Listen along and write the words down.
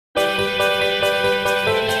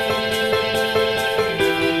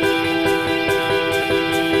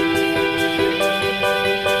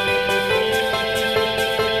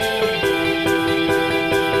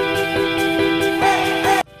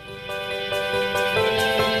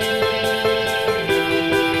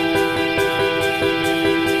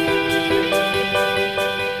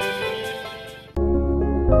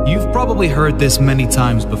probably heard this many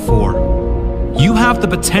times before. You have the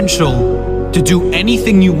potential to do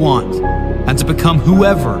anything you want and to become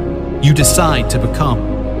whoever you decide to become.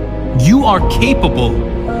 You are capable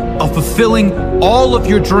of fulfilling all of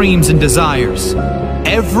your dreams and desires,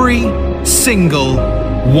 every single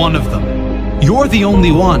one of them. You're the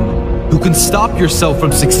only one who can stop yourself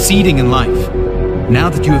from succeeding in life. Now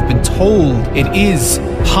that you have been told it is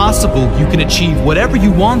possible you can achieve whatever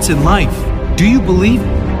you want in life, do you believe?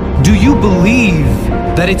 Do you believe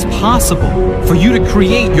that it's possible for you to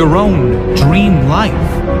create your own dream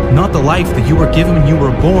life? Not the life that you were given when you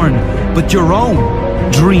were born, but your own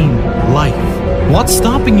dream life. What's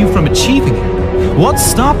stopping you from achieving it? What's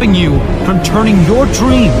stopping you from turning your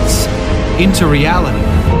dreams into reality?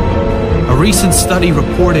 A recent study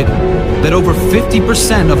reported that over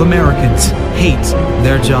 50% of Americans hate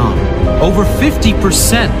their job. Over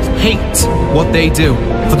 50% hate what they do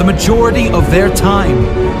for the majority of their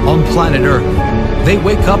time on planet Earth. They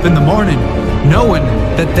wake up in the morning knowing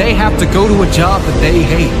that they have to go to a job that they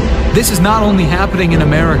hate. This is not only happening in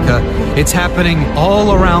America, it's happening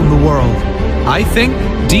all around the world. I think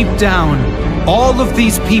deep down, all of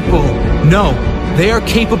these people know they are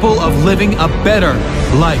capable of living a better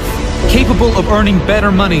life, capable of earning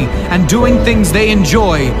better money and doing things they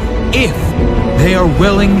enjoy if they are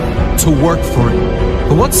willing to work for it.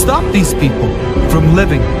 But what stopped these people from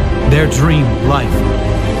living their dream life?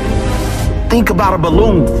 Think about a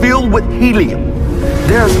balloon filled with helium.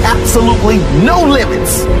 There's absolutely no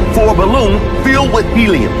limits for a balloon filled with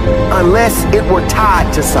helium unless it were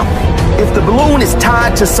tied to something. If the balloon is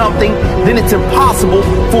tied to something, then it's impossible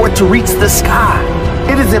for it to reach the sky.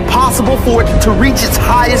 It is impossible for it to reach its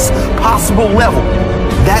highest possible level.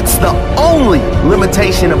 That's the only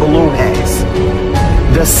limitation a balloon has.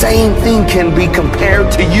 The same thing can be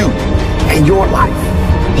compared to you and your life.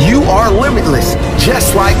 You are limitless,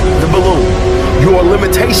 just like the balloon. Your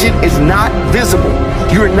limitation is not visible.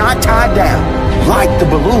 You're not tied down like the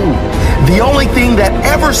balloon. The only thing that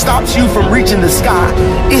ever stops you from reaching the sky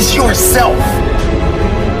is yourself.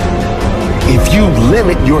 If you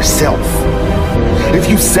limit yourself, if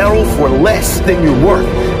you settle for less than you're worth,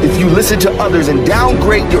 if you listen to others and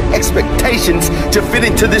downgrade your expectations to fit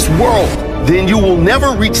into this world, then you will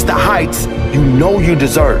never reach the heights you know you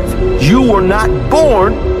deserve. You were not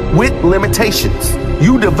born with limitations.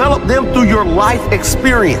 You develop them through your life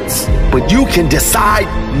experience. But you can decide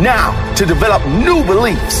now to develop new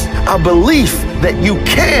beliefs. A belief that you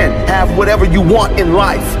can have whatever you want in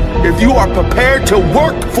life if you are prepared to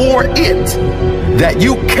work for it. That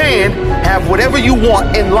you can have whatever you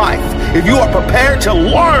want in life if you are prepared to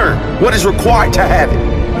learn what is required to have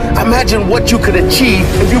it. Imagine what you could achieve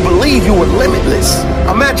if you believe you were limitless.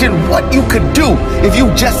 Imagine what you could do if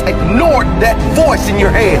you just ignored that voice in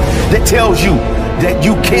your head that tells you that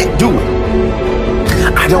you can't do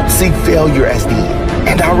it. I don't see failure as the end,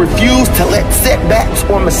 and I refuse to let setbacks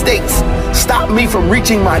or mistakes stop me from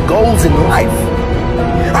reaching my goals in life.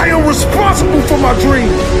 I am responsible for my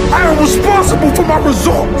dreams. I am responsible for my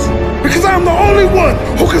results, because I am the only one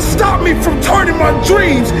who can stop me from turning my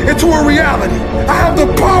dreams into a reality. I have the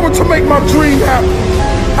power to make my dream happen.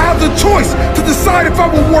 I have the choice to decide if I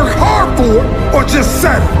will work hard for it or just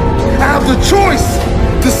settle. I have the choice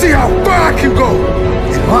to see how far I can go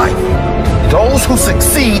in life. Those who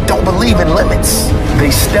succeed don't believe in limits.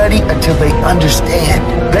 They study until they understand.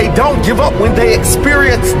 They don't give up when they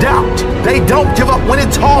experience doubt. They don't give up when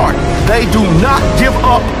it's hard. They do not give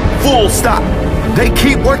up, full stop. They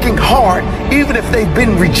keep working hard even if they've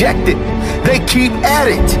been rejected. They keep at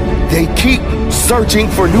it. They keep searching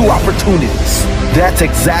for new opportunities. That's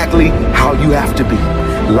exactly how you have to be.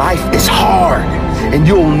 Life is hard, and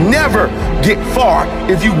you'll never get far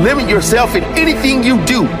if you limit yourself in anything you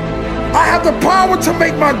do. I have the power to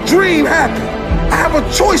make my dream happen. I have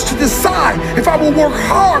a choice to decide if I will work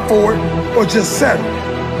hard for it or just settle.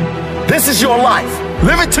 This is your life.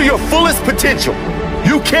 Live it to your fullest potential.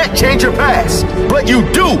 You can't change your past, but you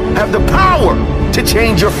do have the power to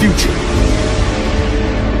change your future.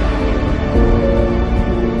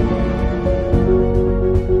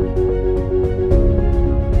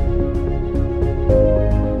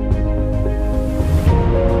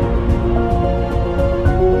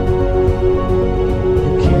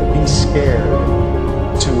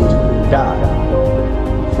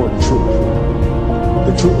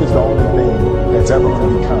 The truth is the only thing that's ever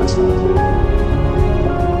going to be constant.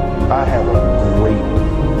 I have a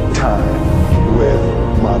great time with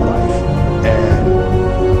my life, and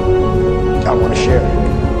I want to share it.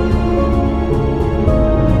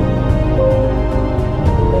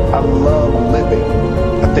 I love living.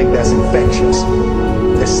 I think that's infectious.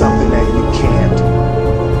 It's something that you can't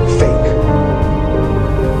fake.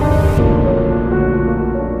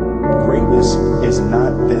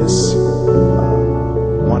 not this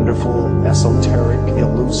wonderful, esoteric,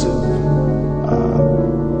 elusive,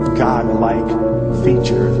 God-like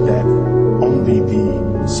feature that only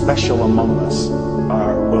the special among us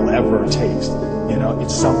will ever taste. You know,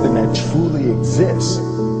 it's something that truly exists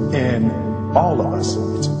in all of us.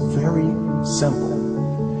 It's very simple.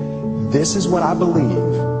 This is what I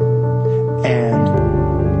believe, and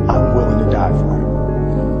I'm willing to die for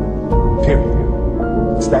it. Period.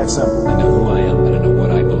 It's that simple. I know who I am, and I know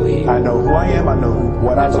what I believe. I know who I am, I know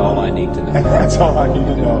what I believe. That's all I need to know. And that's all I need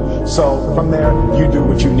to know. So from there, you do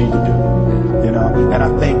what you need to do. You know, and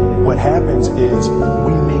I think what happens is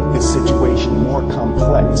we make the situation more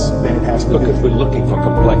complex than it has to be. Because we're looking for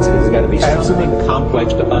complexity. There's got to be something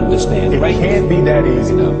complex to understand. It can't be that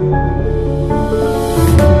easy. No.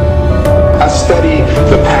 I study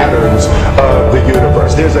the patterns of the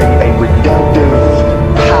universe. There's a redemptive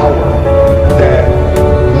power that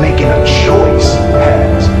making a choice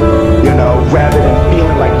has, you know, rather than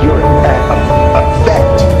feeling like you're at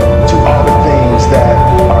effect to all the things that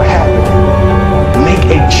are happening. Make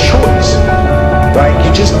a choice, right?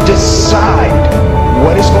 You just decide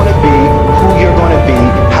what it's going to be, who you're going to be,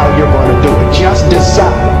 how you're going to do it. Just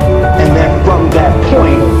decide. And then from that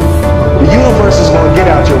point, the universe is going to get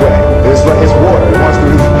out your way. It's like it's water.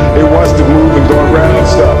 It wants to move and go around and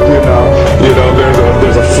stuff, you know. You know,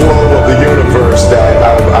 there's a flow of the universe that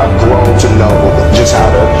I've grown to know just how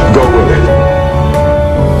to go with it.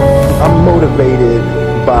 I'm motivated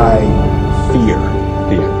by fear.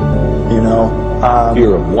 Fear. You know?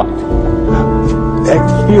 Fear of what?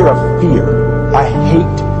 Fear of fear. I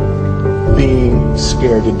hate being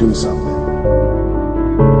scared to do something.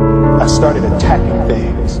 I started attacking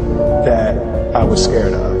things that I was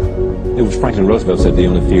scared of. It was Franklin Roosevelt said the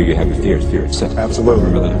only fear you have to fear is fear itself. Absolutely.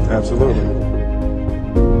 Remember that? Absolutely.